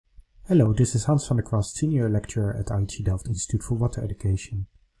Hello, this is Hans van der Kwast, Senior Lecturer at IHE Delft Institute for Water Education.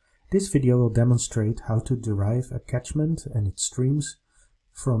 This video will demonstrate how to derive a catchment and its streams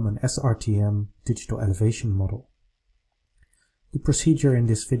from an SRTM digital elevation model. The procedure in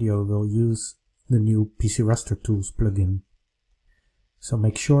this video will use the new PCRaster Tools plugin, so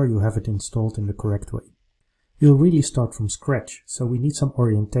make sure you have it installed in the correct way. We'll really start from scratch, so we need some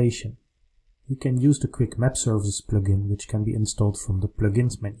orientation. You can use the Quick Map Services plugin, which can be installed from the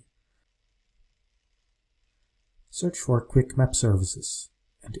Plugins menu. Search for Quick Map Services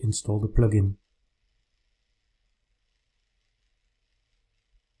and install the plugin.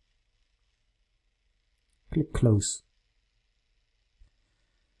 Click Close.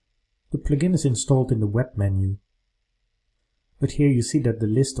 The plugin is installed in the Web menu, but here you see that the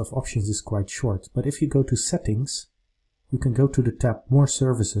list of options is quite short. But if you go to Settings, you can go to the tab More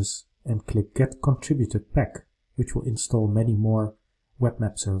Services and click Get Contributed Pack, which will install many more web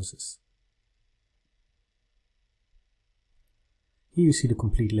map services. Here you see the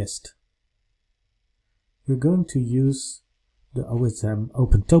complete list. We're going to use the OSM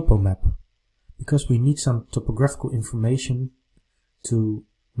OpenTopo map because we need some topographical information to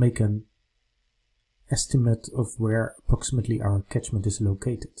make an estimate of where approximately our catchment is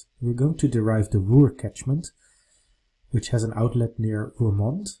located. We're going to derive the Ruhr catchment, which has an outlet near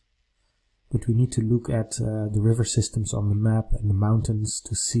Roermond, but we need to look at the river systems on the map and the mountains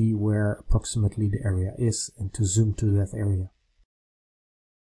to see where approximately the area is and to zoom to that area.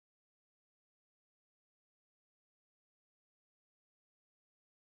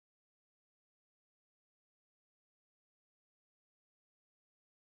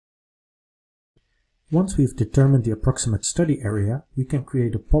 Once we've determined the approximate study area, we can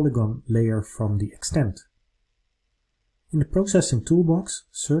create a polygon layer from the extent. In the Processing toolbox,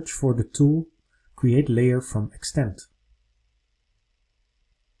 search for the tool Create Layer from Extent.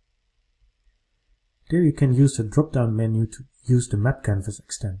 There you can use the drop-down menu to use the map canvas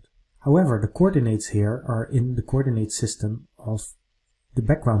extent. However, the coordinates here are in the coordinate system of the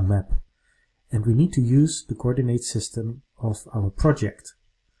background map, and we need to use the coordinate system of our project,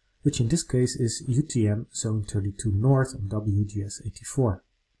 which in this case is UTM Zone 32 North on WGS 84.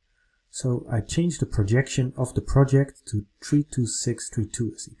 So I change the projection of the project to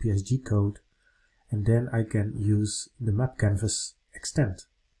 32632 as EPSG code, and then I can use the map canvas extent.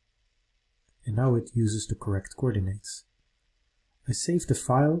 And now it uses the correct coordinates. I save the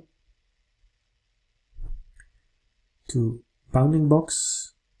file to bounding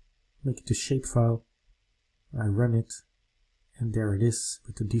box, make it a shapefile, I run it, and there it is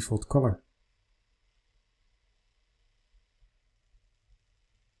with the default color.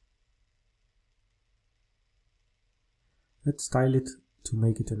 Let's style it to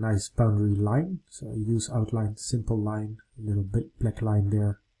make it a nice boundary line. So I use outline, simple line, a little bit black line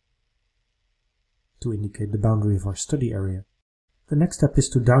there to indicate the boundary of our study area. The next step is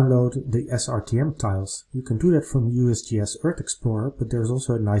to download the SRTM tiles. You can do that from USGS Earth Explorer, but there's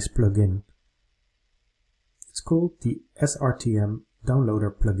also a nice plugin. It's called the SRTM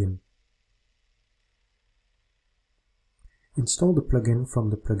Downloader plugin. Install the plugin from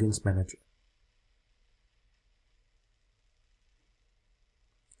the Plugins Manager.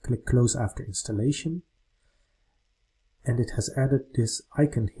 Click Close after installation, and it has added this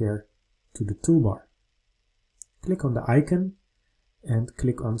icon here to the toolbar. Click on the icon and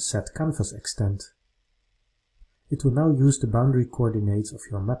click on Set Canvas Extent. It will now use the boundary coordinates of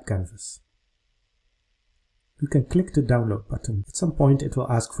your map canvas. You can click the download button. At some point it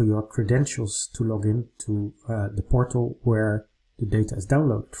will ask for your credentials to log in to the portal where the data is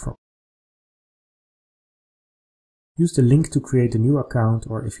downloaded from. Use the link to create a new account,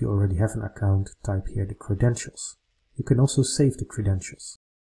 or if you already have an account, type here the credentials. You can also save the credentials.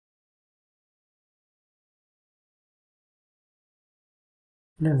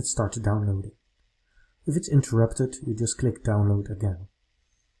 And then it starts downloading. If it's interrupted, you just click download again.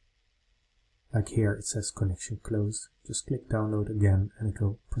 Like here it says connection closed, just click download again and it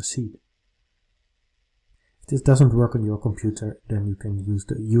will proceed. If this doesn't work on your computer, then you can use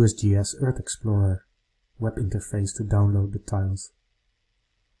the USGS Earth Explorer web interface to download the tiles.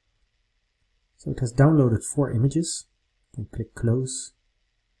 So it has downloaded 4 images. You can click close.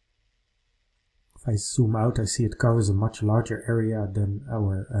 If I zoom out, I see it covers a much larger area than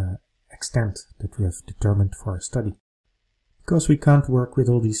our extent that we have determined for our study. Because we can't work with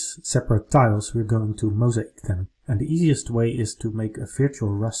all these separate tiles, we're going to mosaic them. And the easiest way is to make a virtual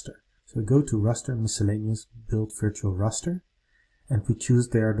raster. So go to Raster Miscellaneous, Build Virtual Raster, and we choose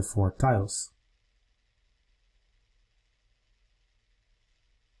there the 4 tiles.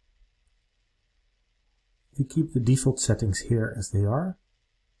 We keep the default settings here as they are.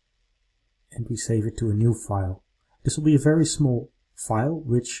 and we save it to a new file. This will be a very small file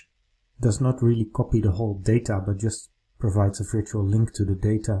which does not really copy the whole data but just provides a virtual link to the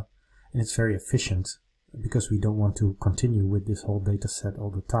data, and it's very efficient because we don't want to continue with this whole data set all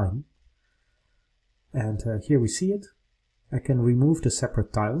the time. And here we see it. I can remove the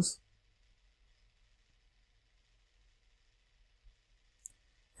separate tiles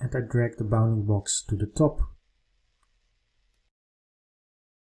and I drag the bounding box to the top.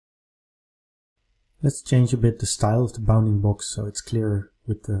 Let's change a bit the style of the bounding box so it's clearer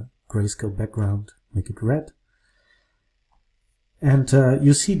with the grayscale background. Make it red. And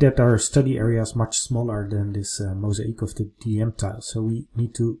you see that our study area is much smaller than this mosaic of the DEM tile. So we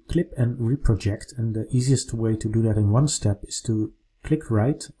need to clip and reproject, and the easiest way to do that in one step is to click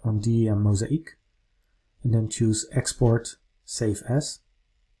right on DEM mosaic and then choose Export, Save As.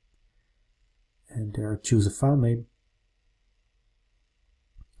 And there choose a file name.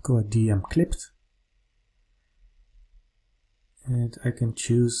 Go at DEM clipped. And I can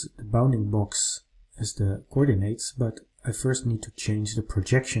choose the bounding box as the coordinates, but I first need to change the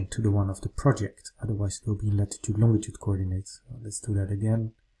projection to the one of the project, otherwise it will be in latitude longitude coordinates. So let's do that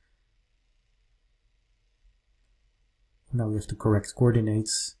again. Now we have the correct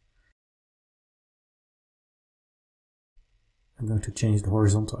coordinates. I'm going to change the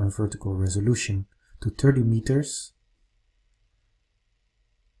horizontal and vertical resolution to 30 meters.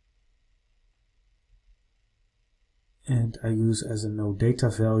 And I use as a no data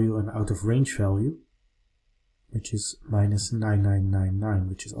value an out of range value, which is -9999,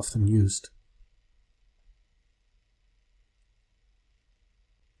 which is often used.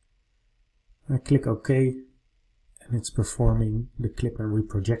 I click OK, and it's performing the clip and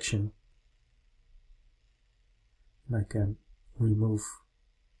reprojection. And I can remove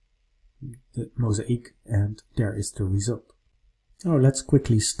the mosaic, and there is the result. Now let's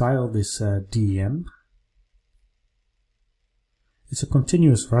quickly style this DEM. It's a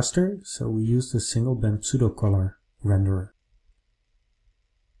continuous raster, so we use the single band pseudo-color renderer.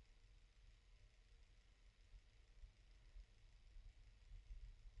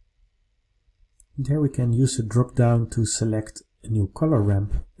 There we can use the drop down to select a new color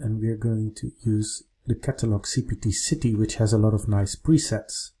ramp, and we're going to use the catalog CPT City, which has a lot of nice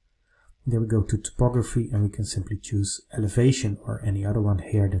presets. There we go to topography, and we can simply choose elevation or any other one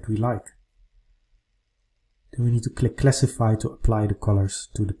here that we like. Then we need to click classify to apply the colors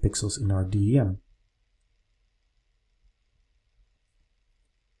to the pixels in our DEM.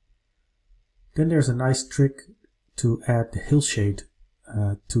 Then there's a nice trick to add the hillshade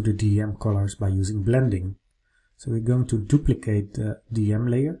to the DEM colors by using blending. So we're going to duplicate the DEM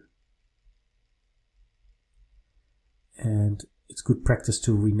layer. And it's good practice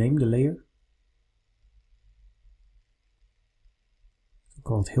to rename the layer.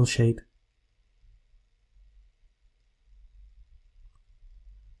 Call it hillshade.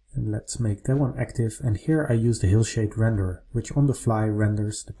 And let's make that one active, and here I use the hillshade renderer, which on the fly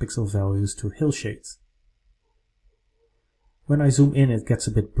renders the pixel values to hillshades. When I zoom in it gets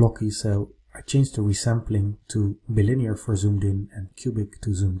a bit blocky, so I change the resampling to bilinear for zoomed in and cubic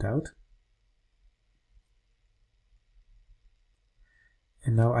to zoomed out.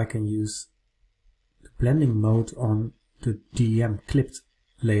 And now I can use the blending mode on the DEM clipped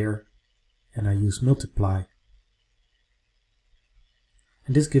layer, and I use multiply.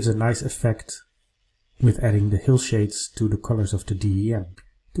 And this gives a nice effect with adding the hillshades to the colors of the DEM.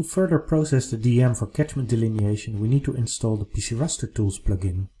 To further process the DEM for catchment delineation, we need to install the PCRaster tools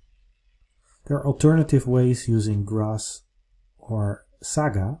plugin. There are alternative ways using Grass or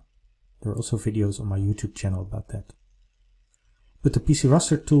Saga. There are also videos on my YouTube channel about that. But the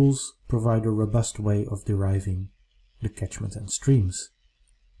PCRaster tools provide a robust way of deriving the catchment and streams.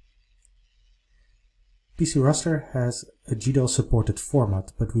 PCRaster has a GDAL supported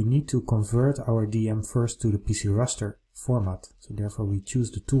format, but we need to convert our DEM first to the PCRaster format. So therefore we choose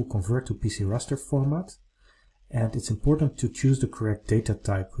the tool convert to PCRaster format, and it's important to choose the correct data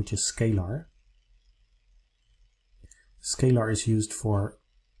type, which is scalar. Scalar is used for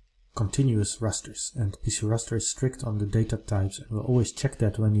continuous rasters, and PCRaster is strict on the data types, and we'll always check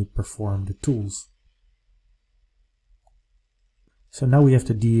that when you perform the tools. So now we have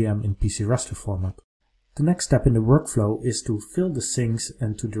the DEM in PCRaster format. The next step in the workflow is to fill the sinks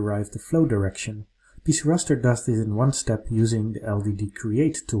and to derive the flow direction. PCRaster does this in one step using the LDD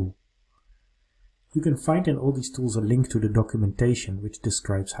Create tool. You can find in all these tools a link to the documentation which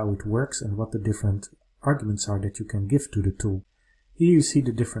describes how it works and what the different arguments are that you can give to the tool. Here you see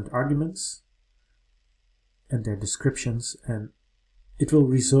the different arguments and their descriptions, and it will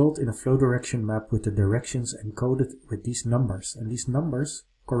result in a flow direction map with the directions encoded with these numbers. And these numbers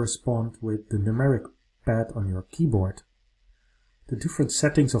correspond with the numeric pad on your keyboard. The different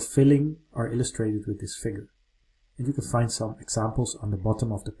settings of filling are illustrated with this figure, and you can find some examples on the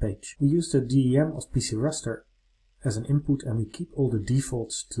bottom of the page. We use the DEM of PCRaster as an input, and we keep all the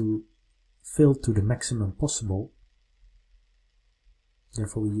defaults to fill to the maximum possible.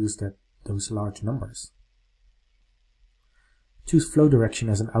 Therefore we use those large numbers. Choose flow direction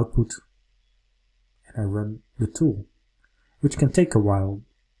as an output, and I run the tool, which can take a while.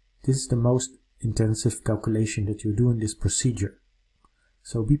 This is the most intensive calculation that you do in this procedure.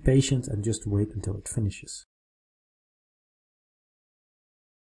 So be patient and just wait until it finishes.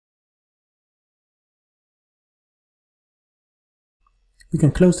 We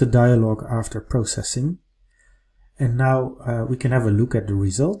can close the dialog after processing, and now we can have a look at the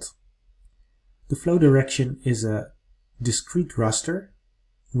result. The flow direction is a discrete raster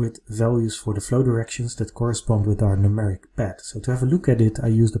with values for the flow directions that correspond with our numeric pad. So to have a look at it, I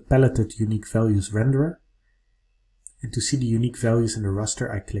use the paletted unique values renderer, and to see the unique values in the raster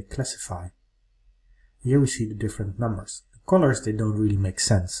I click classify. Here we see the different numbers. The colors, they don't really make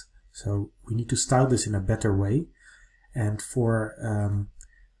sense, so we need to style this in a better way. And for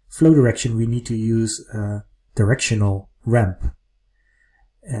flow direction we need to use a directional ramp.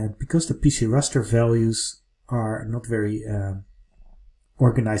 And because the PCRaster values are not very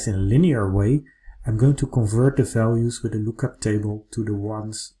organized in a linear way, I'm going to convert the values with a lookup table to the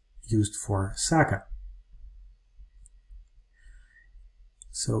ones used for Saga.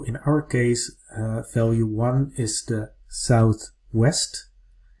 So in our case, value 1 is the southwest,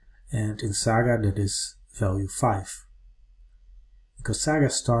 and in Saga that is value 5. Because Saga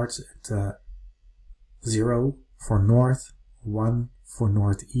starts at 0 for north, 1 for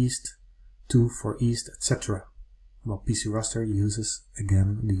northeast, 2 for east, etc. While PCRaster uses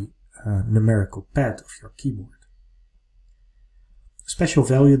again the numerical pad of your keyboard. Special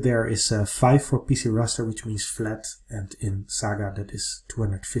value there is 5 for PCRaster, which means flat, and in Saga that is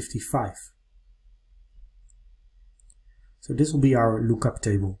 255. So this will be our lookup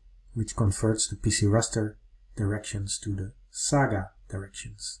table, which converts the PCRaster directions to the Saga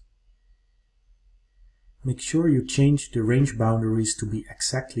directions. Make sure you change the range boundaries to be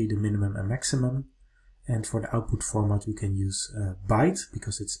exactly the minimum and maximum, and for the output format we can use byte,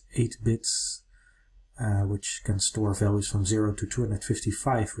 because it's 8 bits, which can store values from 0 to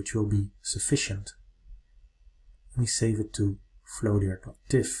 255, which will be sufficient. We save it to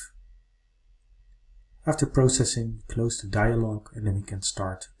floater.tiff. After processing, close the dialog, and then we can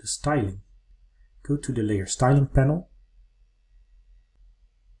start the styling. Go to the layer styling panel,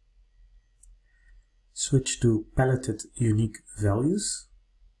 switch to paletted unique values,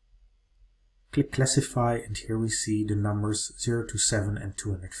 click classify, and here we see the numbers 0 to 7 and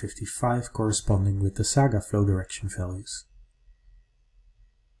 255 corresponding with the Saga flow direction values.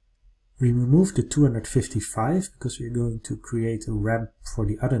 We remove the 255 because we're going to create a ramp for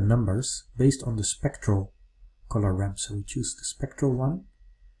the other numbers based on the spectral color ramp. So we choose the spectral one,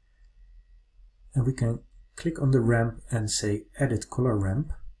 and we can click on the ramp and say edit color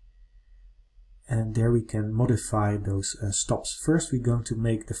ramp, and there we can modify those stops. First we're going to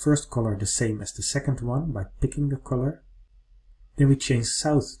make the first color the same as the second one by picking the color. Then we change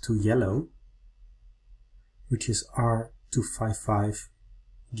south to yellow, which is R255,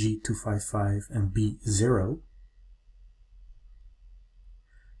 G255 and B0.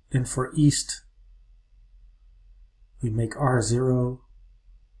 Then for east we make R0,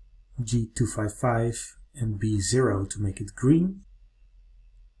 G255 and B0 to make it green.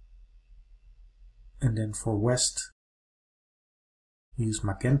 And then for west we use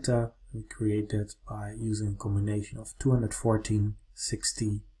magenta. We create that by using a combination of 214,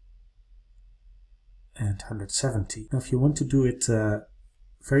 60 and 170. Now if you want to do it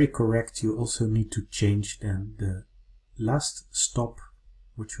very correct, you also need to change then the last stop,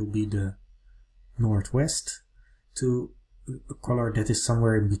 which will be the northwest, to a color that is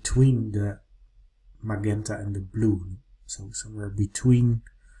somewhere in between the magenta and the blue. So somewhere between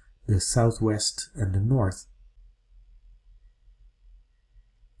the southwest and the north.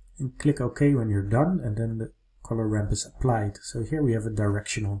 And click OK when you're done, and then the color ramp is applied. So here we have a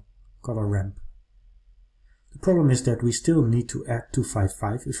directional color ramp. The problem is that we still need to add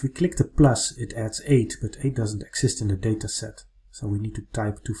 255. If we click the plus, it adds 8, but 8 doesn't exist in the data set. So we need to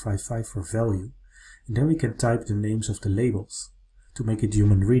type 255 for value. And then we can type the names of the labels to make it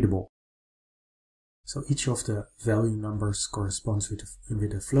human readable. So each of the value numbers corresponds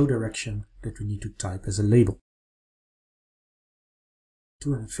with a flow direction that we need to type as a label.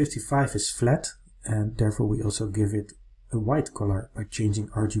 255 is flat, and therefore we also give it a white color by changing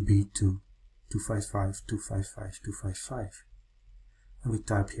RGB to 255, 255, 255. and we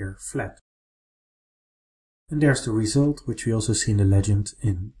type here flat. And there's the result, which we also see in the legend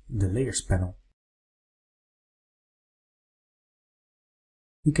in the layers panel.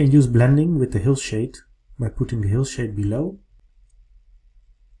 We can use blending with the hillshade by putting the hillshade below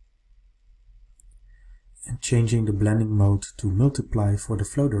and changing the blending mode to multiply for the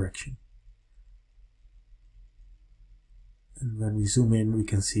flow direction. And when we zoom in, we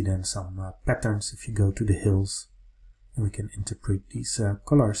can see then some patterns if you go to the hills, and we can interpret these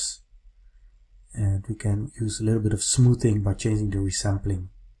colors. And we can use a little bit of smoothing by changing the resampling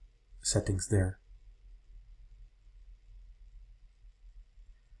settings there.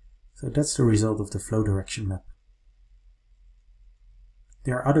 So that's the result of the flow direction map.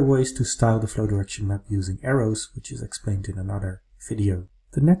 There are other ways to style the flow direction map using arrows, which is explained in another video.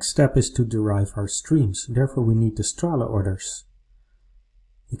 The next step is to derive our streams, therefore we need the Strahler orders.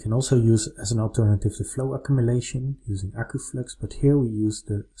 We can also use as an alternative the flow accumulation using AccuFlux, but here we use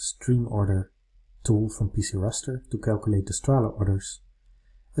the stream order tool from PCRaster to calculate the Strahler orders.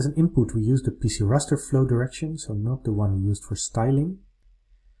 As an input we use the PCRaster flow direction, so not the one we used for styling.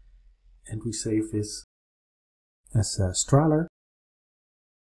 And we save this as Strahler.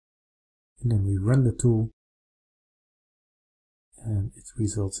 And then we run the tool. And it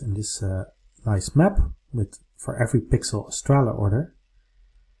results in this nice map with for every pixel a Strahler order.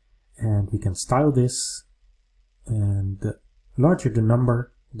 And we can style this. And the larger the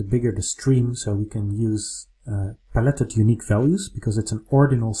number, the bigger the stream. So we can use paletted unique values because it's an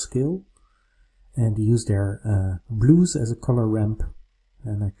ordinal scale. And we use their blues as a color ramp.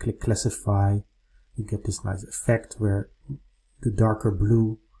 And I click classify, you get this nice effect where the darker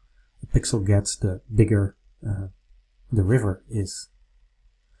blue the pixel gets, the bigger the river is.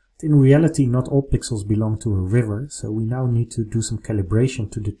 In reality, not all pixels belong to a river, so we now need to do some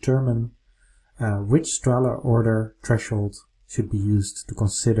calibration to determine which Strahler order threshold should be used to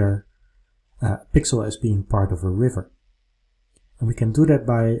consider a pixel as being part of a river. And we can do that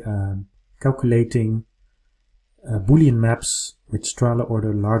by calculating Boolean maps with Strahler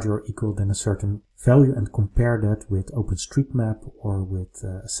order larger or equal than a certain value and compare that with OpenStreetMap or with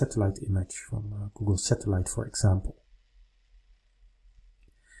a satellite image from Google Satellite, for example.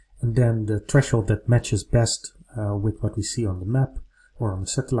 And then the threshold that matches best with what we see on the map or on the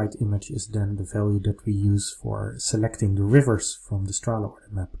satellite image is then the value that we use for selecting the rivers from the Strahler order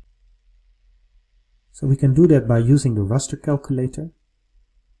map. So we can do that by using the raster calculator.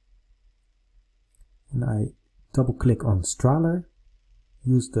 And I double click on Strahler,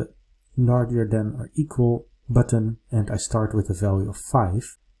 use the larger than or equal button, and I start with a value of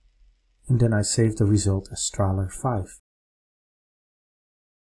 5. And then I save the result as Strahler 5.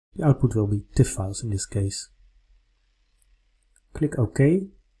 The output will be TIFF files in this case. Click OK,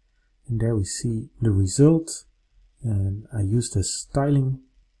 and there we see the result. And I use the styling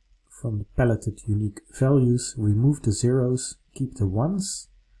from the paletted unique values, remove the zeros, keep the ones.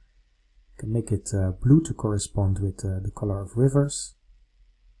 Can make it blue to correspond with the color of rivers.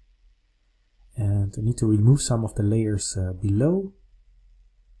 And I need to remove some of the layers below.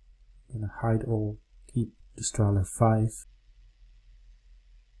 I'm going to hide all, keep the Strahler 5.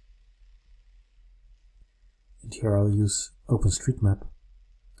 And here I'll use OpenStreetMap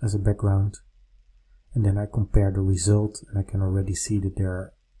as a background. And then I compare the result, and I can already see that there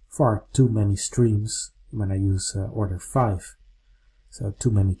are far too many streams when I use order 5. So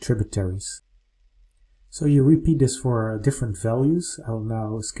too many tributaries. So you repeat this for different values. I'll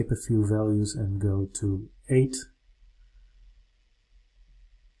now skip a few values and go to 8.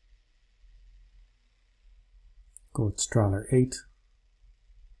 Call it Strahler 8.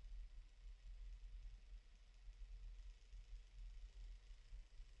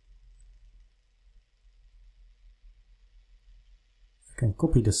 I can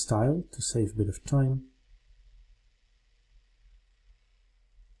copy the style to save a bit of time.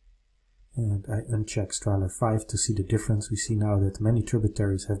 And I uncheck Strahler 5 to see the difference. We see now that many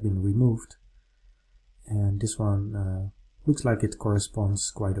tributaries have been removed. And this one looks like it corresponds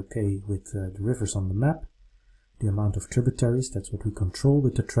quite okay with the rivers on the map. The amount of tributaries, that's what we control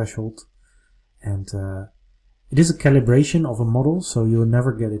with the threshold. And it is a calibration of a model, so you'll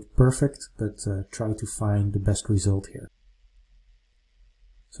never get it perfect, but try to find the best result here.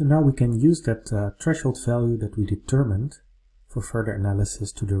 So now we can use that threshold value that we determined for further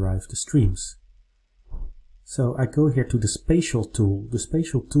analysis to derive the streams. So I go here to the spatial tool. The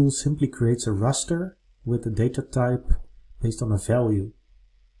spatial tool simply creates a raster with a data type based on a value.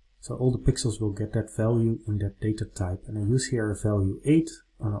 So all the pixels will get that value in that data type. And I use here a value 8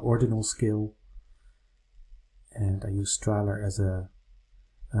 on an ordinal scale. And I use Strahler as a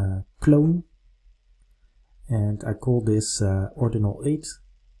clone. and I call this ordinal 8.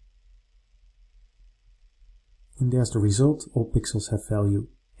 And there's the result. All pixels have value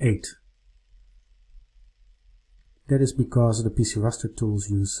 8. That is because the PCRaster tools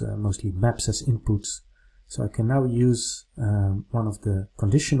use mostly maps as inputs. So I can now use one of the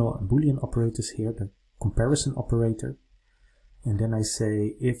conditional and Boolean operators here, the comparison operator. And then I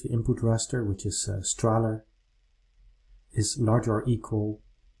say if the input raster, which is Strahler, is larger or equal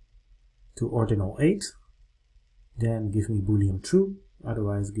to ordinal 8, then give me Boolean true,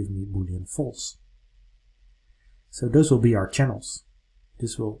 otherwise give me Boolean false. So those will be our channels.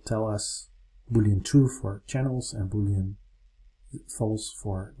 This will tell us Boolean true for channels and Boolean false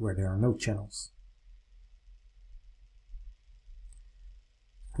for where there are no channels.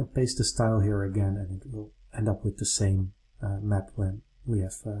 I'll paste the style here again and it will end up with the same map when we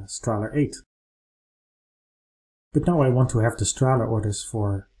have Strahler 8. But now I want to have the Strahler orders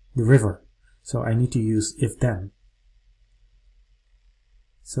for the river, so I need to use if-then.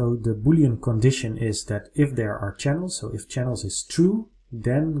 So the Boolean condition is that if there are channels, so if channels is true,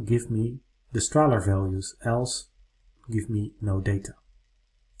 then give me the Strahler values, else give me no data.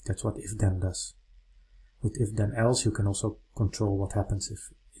 That's what if-then does. With if-then else you can also control what happens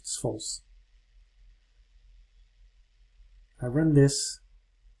if it's false. I run this,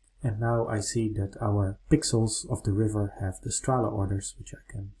 and now I see that our pixels of the river have the Strahler orders, which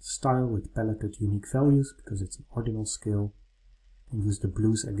I can style with paletted unique values because it's an ordinal scale, and use the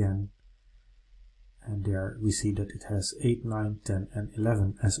blues again. And there we see that it has 8, 9, 10 and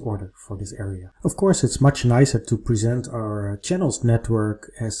 11 as order for this area. Of course, it's much nicer to present our channels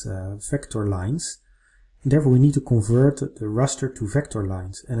network as vector lines. Therefore, we need to convert the raster to vector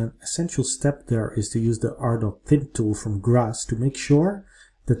lines. And an essential step there is to use the r.thin tool from GRASS to make sure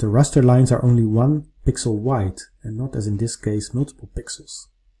that the raster lines are only 1 pixel wide and not, as in this case, multiple pixels.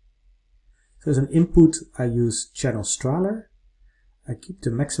 So as an input, I use channel Strahler. I keep the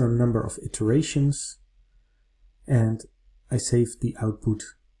maximum number of iterations and I save the output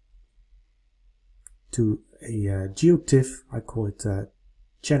to a GeoTIFF. I call it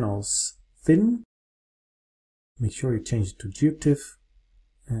channels thin. Make sure you change it to GeoTIFF,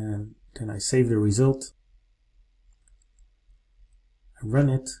 and then I save the result. I run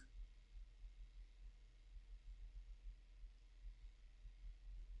it.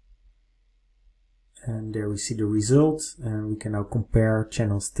 And there we see the result, and we can now compare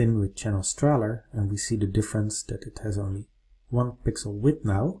channels thin with channel Strahler, and we see the difference that it has only 1 pixel width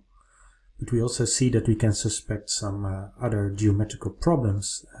now. But we also see that we can suspect some other geometrical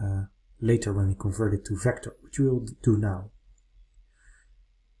problems later when we convert it to vector, which we will do now.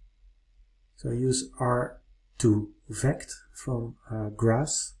 So I use r2vect from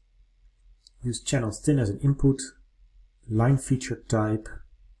GRASS, use channels thin as an input, line feature type.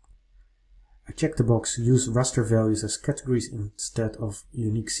 I check the box use raster values as categories instead of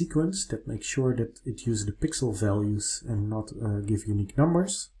unique sequence. That makes sure that it uses the pixel values and not give unique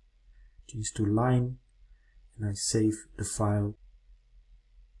numbers. Change to line, and I save the file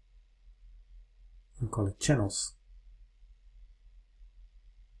and call it channels.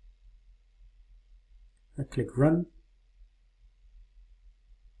 I click run,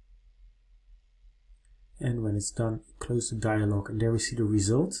 and when it's done, close the dialog, and there we see the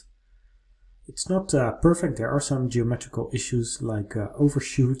result. It's not perfect. There are some geometrical issues like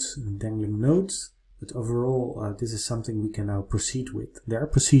overshoots and dangling nodes, but overall this is something we can now proceed with. There are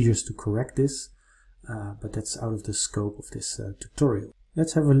procedures to correct this, but that's out of the scope of this tutorial.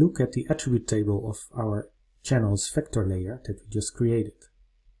 Let's have a look at the attribute table of our channels vector layer that we just created.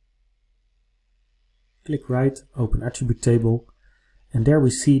 Click right, open attribute table, and there we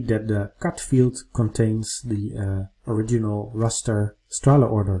see that the cut field contains the original raster Strahler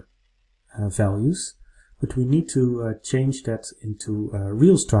order values, but we need to change that into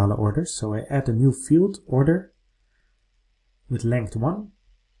real Strahler orders. So I add a new field order with length 1,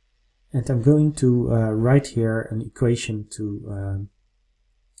 and I'm going to write here an equation to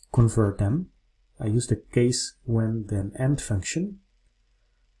convert them. I use the case when then end function,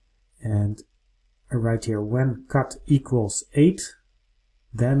 and I write here when cut equals 8,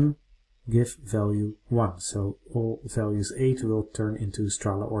 then give value 1. So all values 8 will turn into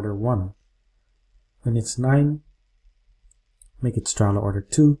Strahler order 1. When it's 9, make it Strahler order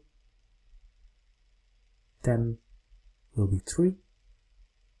 2. 10 will be 3.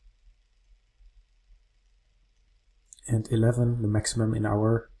 And 11, the maximum in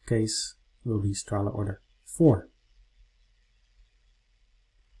our case, will be Strahler order 4.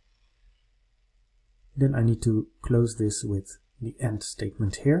 Then I need to close this with the end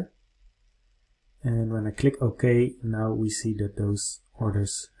statement here. And when I click OK, now we see that those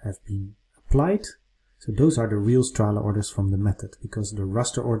orders have been applied. So those are the real Strahler orders from the method, because the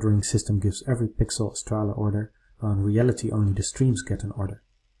raster ordering system gives every pixel a Strahler order, while in reality only the streams get an order.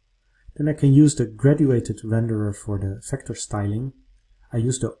 Then I can use the graduated renderer for the vector styling. I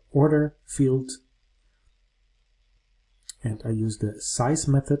use the order field and I use the size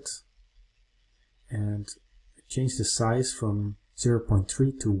method and change the size from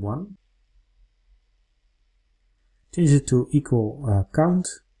 0.3 to 1. Change it to equal count,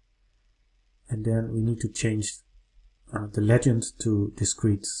 and then we need to change the legend to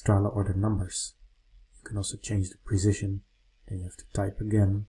discrete Strahler order numbers. You can also change the precision, then you have to type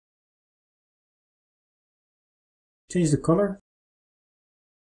again. Change the color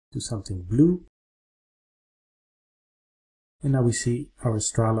to something blue. And now we see our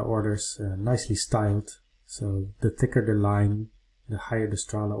Strahler orders nicely styled. So the thicker the line, the higher the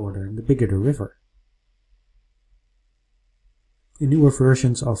Strahler order, and the bigger the river. In newer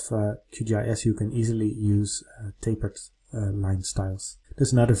versions of QGIS you can easily use tapered line styles.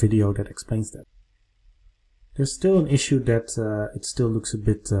 There's another video that explains that. There's still an issue that it still looks a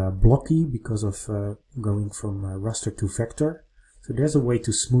bit blocky because of going from raster to vector. So there's a way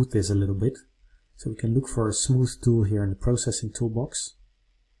to smooth this a little bit. So we can look for a smooth tool here in the processing toolbox.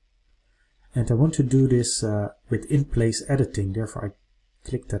 And I want to do this with in-place editing. Therefore I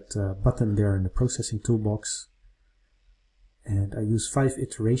click that button there in the processing toolbox. And I use 5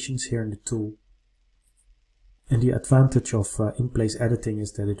 iterations here in the tool. And the advantage of in-place editing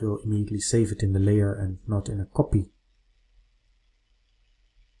is that it will immediately save it in the layer and not in a copy.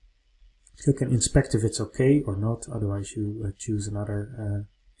 So you can inspect if it's okay or not, otherwise you choose another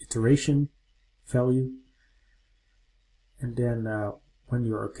iteration value. And then when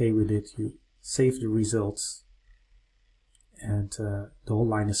you're okay with it, you save the results. And the whole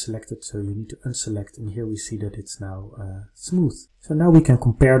line is selected, so you need to unselect, and here we see that it's now smooth. So now we can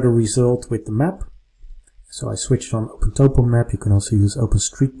compare the result with the map. So I switched on OpenTopo map. You can also use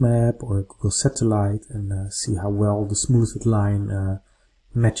OpenStreetMap or Google Satellite and see how well the smoothed line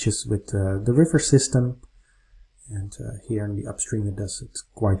matches with the river system. And here in the upstream it does it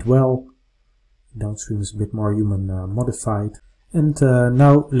quite well. Downstream is a bit more human modified. And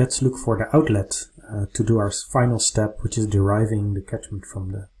now let's look for the outlet to do our final step, which is deriving the catchment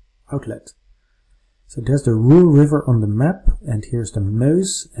from the outlet. So there's the Ruhr River on the map, and here's the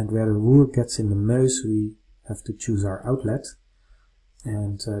Meuse, and where the Ruhr gets in the Meuse we have to choose our outlet.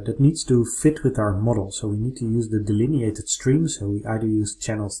 And that needs to fit with our model, so we need to use the delineated stream, so we either use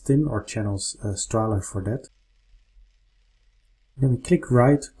channels thin or channels Strahler for that. Then we click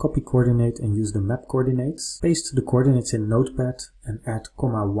right, copy coordinate and use the map coordinates. Paste the coordinates in Notepad and add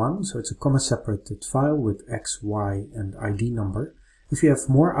 (1), so it's a comma separated file with x, y and ID number. If you have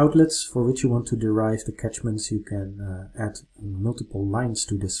more outlets for which you want to derive the catchments, you can add multiple lines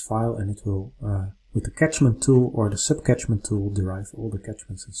to this file, and it will, with the catchment tool or the subcatchment tool, derive all the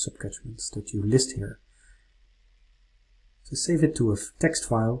catchments and subcatchments that you list here. So save it to a text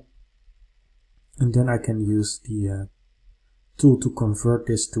file, and then I can use the tool to convert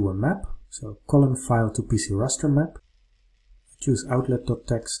this to a map. So column file to PCRaster map. Choose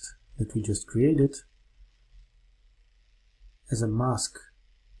outlet.txt that we just created. As a mask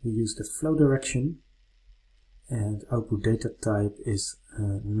we use the flow direction, and output data type is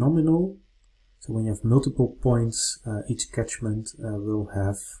nominal. So when you have multiple points, each catchment will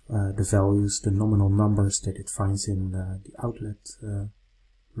have the values, the nominal numbers that it finds in the outlet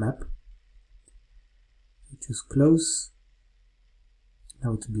map. Choose close.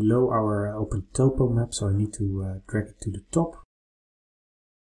 Now it's below our OpenTopo map, so I need to drag it to the top.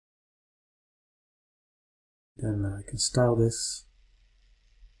 Then I can style this.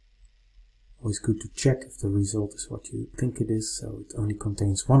 Always good to check if the result is what you think it is. So it only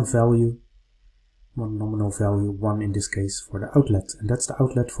contains one value, one nominal value, one in this case for the outlet. And that's the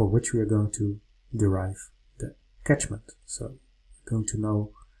outlet for which we are going to derive the catchment. So we're going to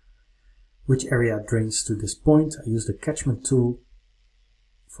know which area drains to this point. I use the catchment tool.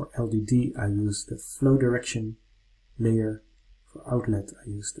 For LDD I use the flow direction layer. For outlet I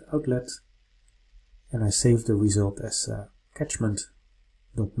use the outlet. And I save the result as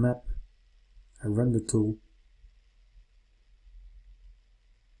catchment.map. I run the tool.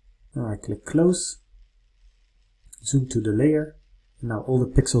 Now I click close. Zoom to the layer. And now all the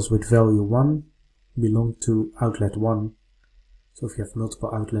pixels with value 1 belong to outlet 1. So if you have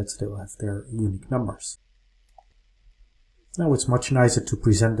multiple outlets, they will have their unique numbers. Now it's much nicer to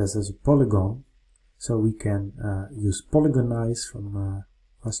present this as a polygon, so we can use Polygonize from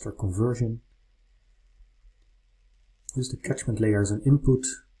raster conversion. Use the catchment layer as an input,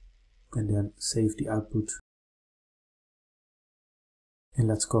 and then save the output. And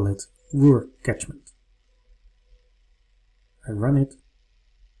let's call it Ruhr catchment. I run it,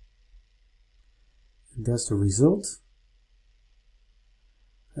 and there's the result.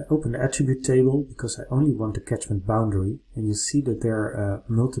 I open the attribute table because I only want the catchment boundary, and you see that there are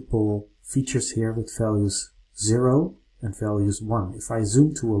multiple features here with values 0 and values 1. If I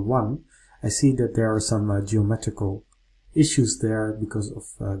zoom to a 1, I see that there are some geometrical issues there because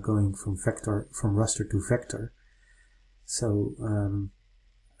of going from raster to vector. So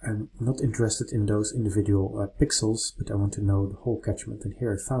I'm not interested in those individual pixels, but I want to know the whole catchment, and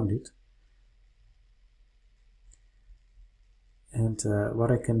here I found it. And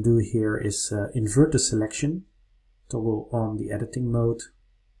what I can do here is invert the selection, toggle on the editing mode,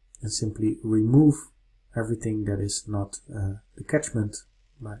 and simply remove everything that is not the catchment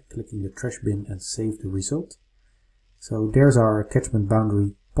by clicking the trash bin and save the result. So there's our catchment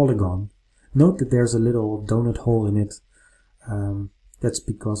boundary polygon. Note that there's a little donut hole in it. That's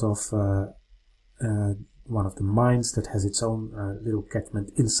because of one of the mines that has its own little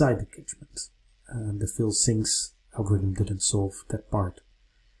catchment inside the catchment. The fill sinks algorithm didn't solve that part.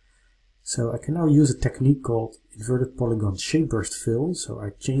 So I can now use a technique called inverted polygon shapeburst fill. So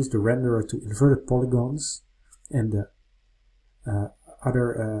I changed the renderer to inverted polygons and the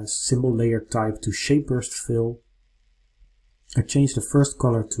other symbol layer type to shapeburst fill. I changed the first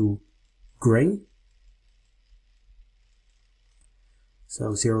color to gray.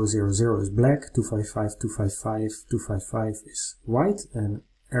 So 000 is black, 255, 255, 255 is white, and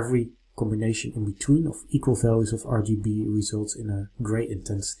every combination in between of equal values of RGB results in a gray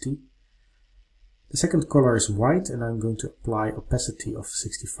intensity. The second color is white, and I'm going to apply opacity of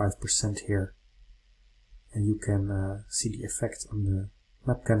 65% here. And you can see the effect on the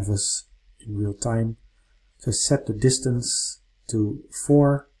map canvas in real time. So I set the distance to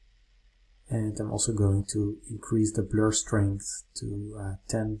 4, and I'm also going to increase the blur strength to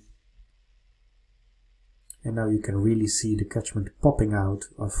 10. And now you can really see the catchment popping out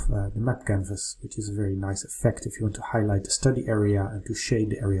of the map canvas, which is a very nice effect if you want to highlight the study area and to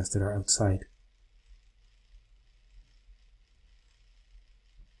shade the areas that are outside.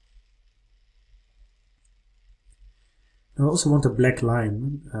 I also want a black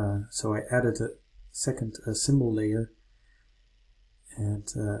line, so I added a second symbol layer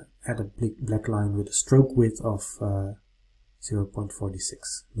and added a black line with a stroke width of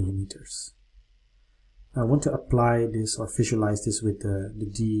 0.46 millimeters. I want to apply this or visualize this with the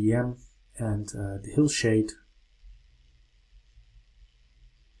DEM and the hill shade.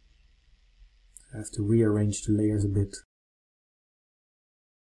 I have to rearrange the layers a bit.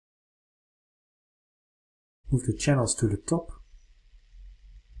 Move the channels to the top.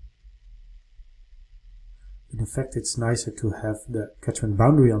 In fact, it's nicer to have the catchment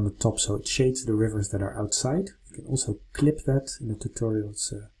boundary on the top so it shades the rivers that are outside. You can also clip that. In the tutorial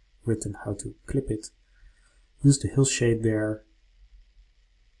it's written how to clip it. Use the hill shade there.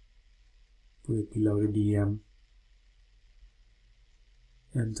 Put it below the DEM.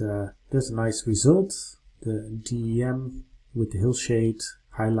 And there's a nice result. The DEM with the hill shade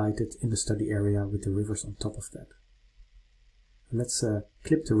highlighted in the study area with the rivers on top of that. Let's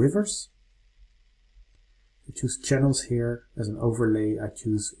clip the rivers. I choose channels here. As an overlay I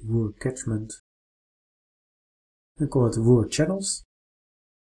choose Ruhr Catchment. I call it Ruhr Channels.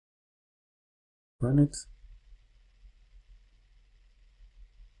 Run it.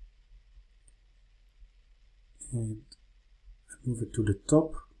 And I move it to the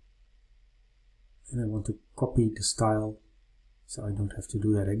top. And I want to copy the style so I don't have to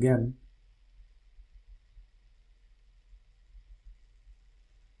do that again.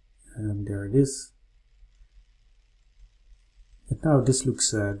 And there it is. And now this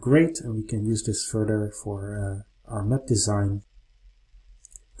looks great, and we can use this further for our map design.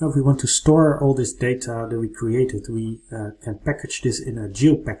 Now if we want to store all this data that we created, we can package this in a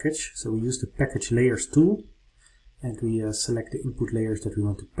GeoPackage. So we use the Package Layers tool, and we select the input layers that we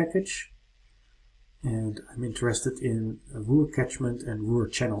want to package. And I'm interested in Ruhr Catchment and Ruhr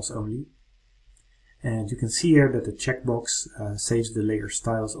Channels only. And you can see here that the checkbox saves the layer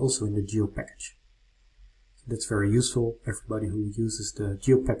styles also in the GeoPackage. So that's very useful. Everybody who uses the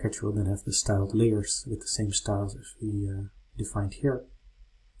GeoPackage will then have the styled layers with the same styles as we defined here.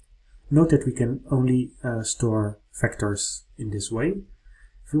 Note that we can only store vectors in this way.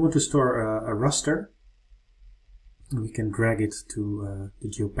 If we want to store a raster, we can drag it to the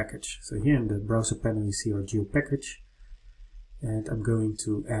GeoPackage. So here in the browser panel you see our GeoPackage, and I'm going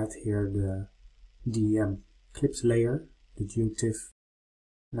to add here the DEM clips layer, the GeoTIFF,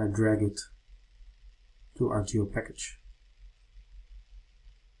 and I drag it to our GeoPackage.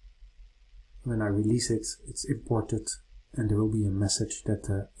 When I release it, it's imported, and there will be a message that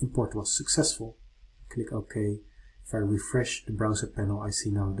the import was successful. Click OK. If I refresh the browser panel, I see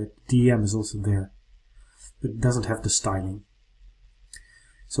now that DEM is also there, but it doesn't have the styling.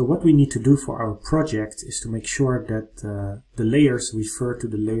 So what we need to do for our project is to make sure that the layers refer to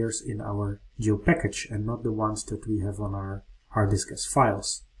the layers in our GeoPackage and not the ones that we have on our hard disk as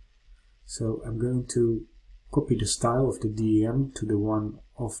files. So I'm going to copy the style of the DEM to the one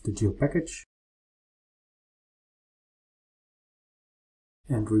of the GeoPackage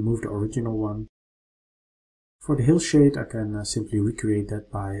and remove the original one. For the hillshade, I can simply recreate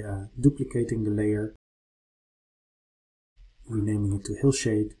that by duplicating the layer, renaming it to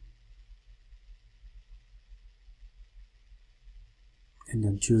hillshade, and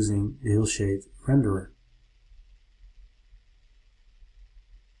then choosing the hillshade renderer.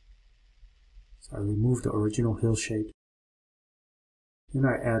 So I remove the original hillshade. Then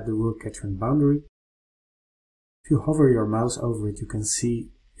I add the rural catchment boundary. If you hover your mouse over it, you can see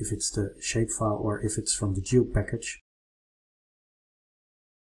if it's the shapefile or if it's from the GeoPackage.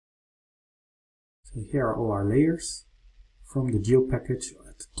 So here are all our layers from the GeoPackage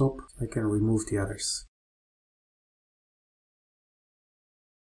at the top. I can remove the others.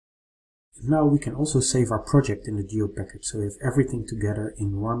 And now we can also save our project in the GeoPackage, so we have everything together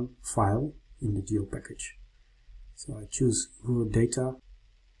in one file in the GeoPackage. So I choose Ruhr data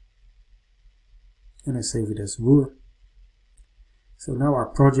and I save it as Ruhr. So now our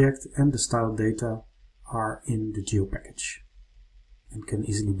project and the style data are in the GeoPackage and can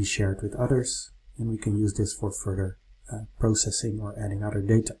easily be shared with others, and we can use this for further processing or adding other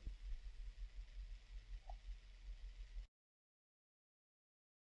data.